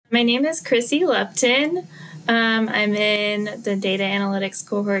My name is Krissy Lupton. I'm in the Data Analytics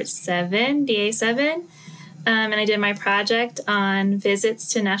Cohort 7, DA7, and I did my project on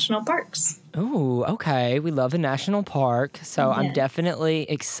visits to national parks. Oh, okay. We love a national park. So I'm Yeah. definitely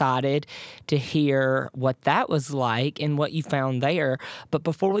excited to hear what that was like and what you found there. But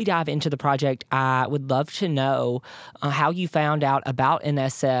before we dive into the project, I would love to know how you found out about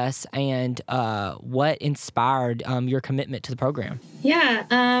NSS and what inspired your commitment to the program.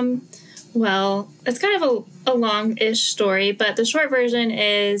 Yeah. Well, it's kind of a long-ish story, but the short version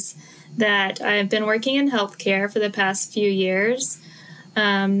is that I've been working in healthcare for the past few years.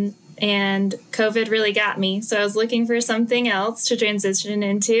 And COVID really got me. So I was looking for something else to transition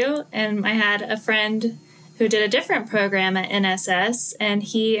into. And I had a friend who did a different program at NSS, and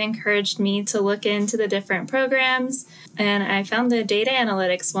he encouraged me to look into the different programs. And I found the data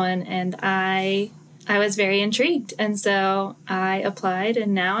analytics one, and I was very intrigued. And so I applied,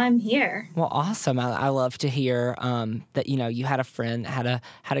 and now I'm here. Well, awesome. I love to hear that you had a friend that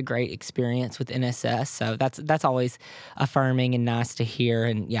had a great experience with NSS. So that's always affirming and nice to hear.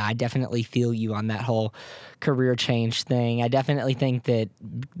 And yeah, I definitely feel you on that whole career change thing. I definitely think that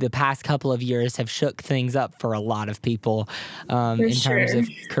the past couple of years have shook things up for a lot of people For in terms sure. of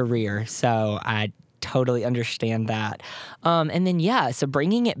career. So I totally understand that. And then yeah, so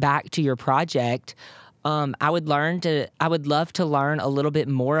bringing it back to your project. I would love to learn a little bit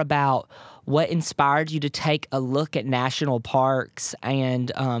more about what inspired you to take a look at national parks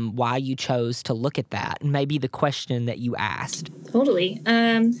and why you chose to look at that, and maybe the question that you asked. Totally.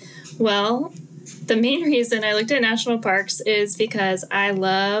 Well, the main reason I looked at national parks is because I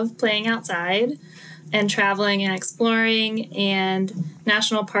love playing outside and traveling and exploring, and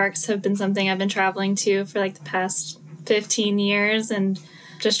national parks have been something I've been traveling to for like the past 15 years and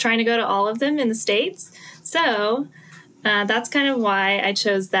just trying to go to all of them in the States. So that's kind of why I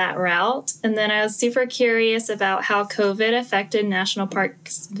chose that route. And then I was super curious about how COVID affected national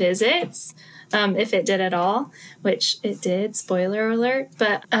parks visits, if it did at all, which it did, spoiler alert.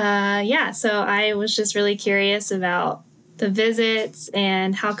 But yeah, so I was just really curious about the visits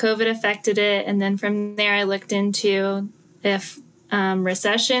and how COVID affected it. And then from there, I looked into if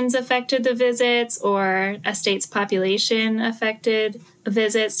recessions affected the visits or a state's population affected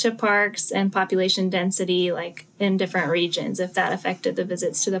visits to parks, and population density, like in different regions, if that affected the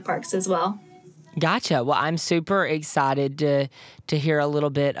visits to the parks as well. Gotcha. Well, I'm super excited to hear a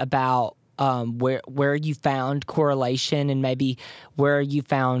little bit about where you found correlation and maybe where you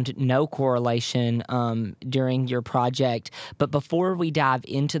found no correlation during your project. But before we dive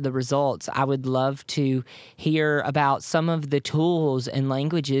into the results, I would love to hear about some of the tools and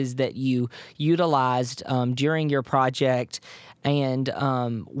languages that you utilized during your project and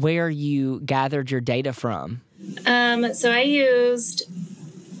where you gathered your data from. So I used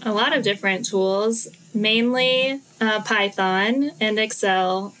a lot of different tools, mainly Python and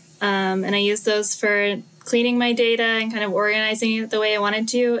Excel. And I used those for cleaning my data and kind of organizing it the way I wanted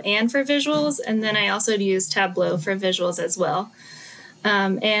to, and for visuals. And then I also used Tableau for visuals as well.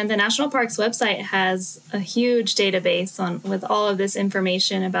 And the National Parks website has a huge database with all of this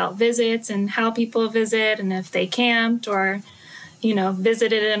information about visits and how people visit and if they camped or,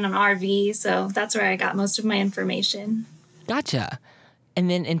 visited in an RV. So that's where I got most of my information. Gotcha. And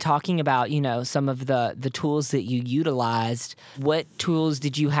then in talking about, some of the tools that you utilized, what tools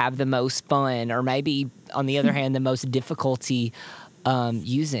did you have the most fun or maybe, on the other hand, the most difficulty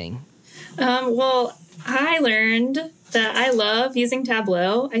using? Well, I learned that I love using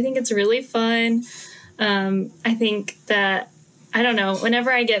Tableau. I think it's really fun. I think that, I don't know,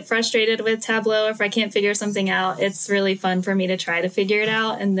 whenever I get frustrated with Tableau, if I can't figure something out, it's really fun for me to try to figure it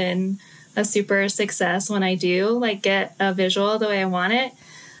out, and then a super success when I do get a visual the way I want it.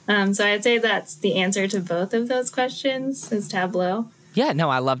 So I'd say that's the answer to both of those questions is Tableau. Yeah, no,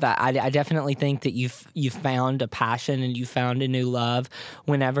 I love that. I definitely think that you've found a passion and you found a new love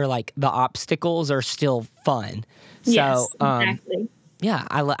whenever the obstacles are still fun. Yes, So exactly. yeah,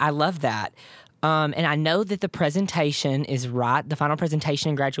 I love that. And I know that the presentation is the final presentation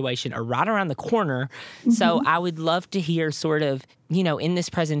and graduation are right around the corner. Mm-hmm. So I would love to hear sort of, in this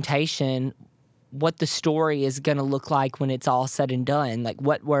presentation, what the story is going to look like when it's all said and done. Like,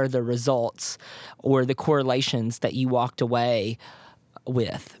 what were the results or the correlations that you walked away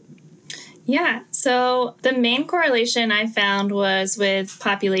with? Yeah, so the main correlation I found was with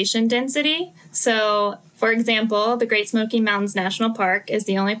population density. So, for example, the Great Smoky Mountains National Park is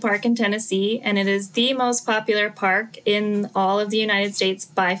the only park in Tennessee, and it is the most popular park in all of the United States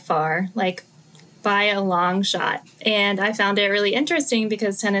by far, by a long shot. And I found it really interesting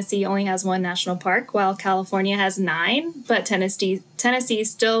because Tennessee only has one national park, while California has 9, but Tennessee Tennessee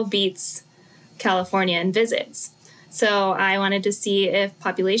still beats California in visits. So I wanted to see if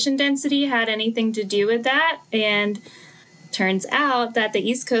population density had anything to do with that. And turns out that the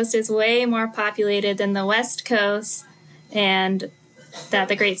East Coast is way more populated than the West Coast, and that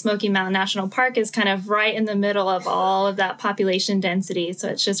the Great Smoky Mountain National Park is kind of right in the middle of all of that population density. So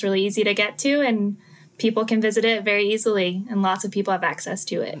it's just really easy to get to, and people can visit it very easily, and lots of people have access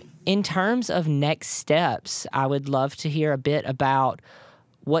to it. In terms of next steps, I would love to hear a bit about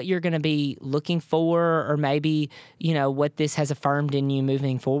what you're going to be looking for, or maybe, what this has affirmed in you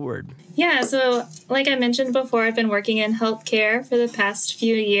moving forward. Yeah, so like I mentioned before, I've been working in healthcare for the past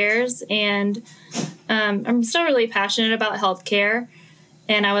few years, and I'm still really passionate about healthcare,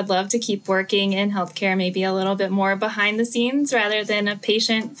 and I would love to keep working in healthcare, maybe a little bit more behind the scenes rather than a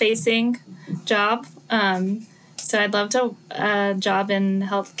patient-facing job. So I'd love to job in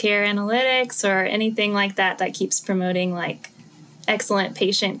healthcare analytics or anything like that keeps promoting excellent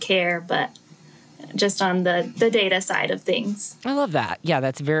patient care, but just on the data side of things. I love that. Yeah,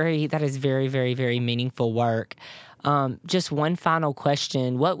 that is very, very, very meaningful work. Just one final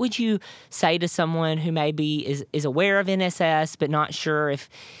question. What would you say to someone who maybe is aware of NSS but not sure if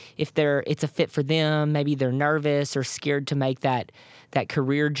it's a fit for them? Maybe they're nervous or scared to make that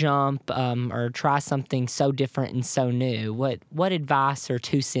career jump, or try something so different and so new. What advice or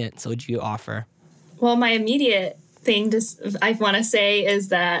 2 cents would you offer? Well, my immediate thing I want to say is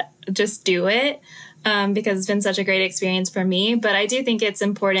that just do it, because it's been such a great experience for me. But I do think it's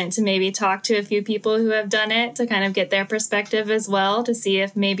important to maybe talk to a few people who have done it to kind of get their perspective as well, to see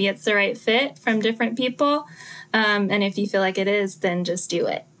if maybe it's the right fit from different people. And if you feel like it is, then just do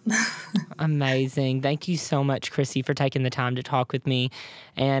it. Amazing. Thank you so much, Krissy, for taking the time to talk with me.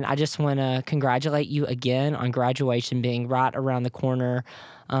 And I just want to congratulate you again on graduation being right around the corner.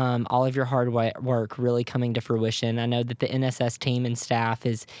 All of your hard work really coming to fruition. I know that the NSS team and staff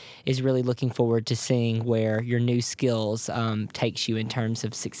is really looking forward to seeing where your new skills takes you in terms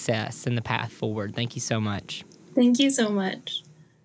of success and the path forward. Thank you so much. Thank you so much.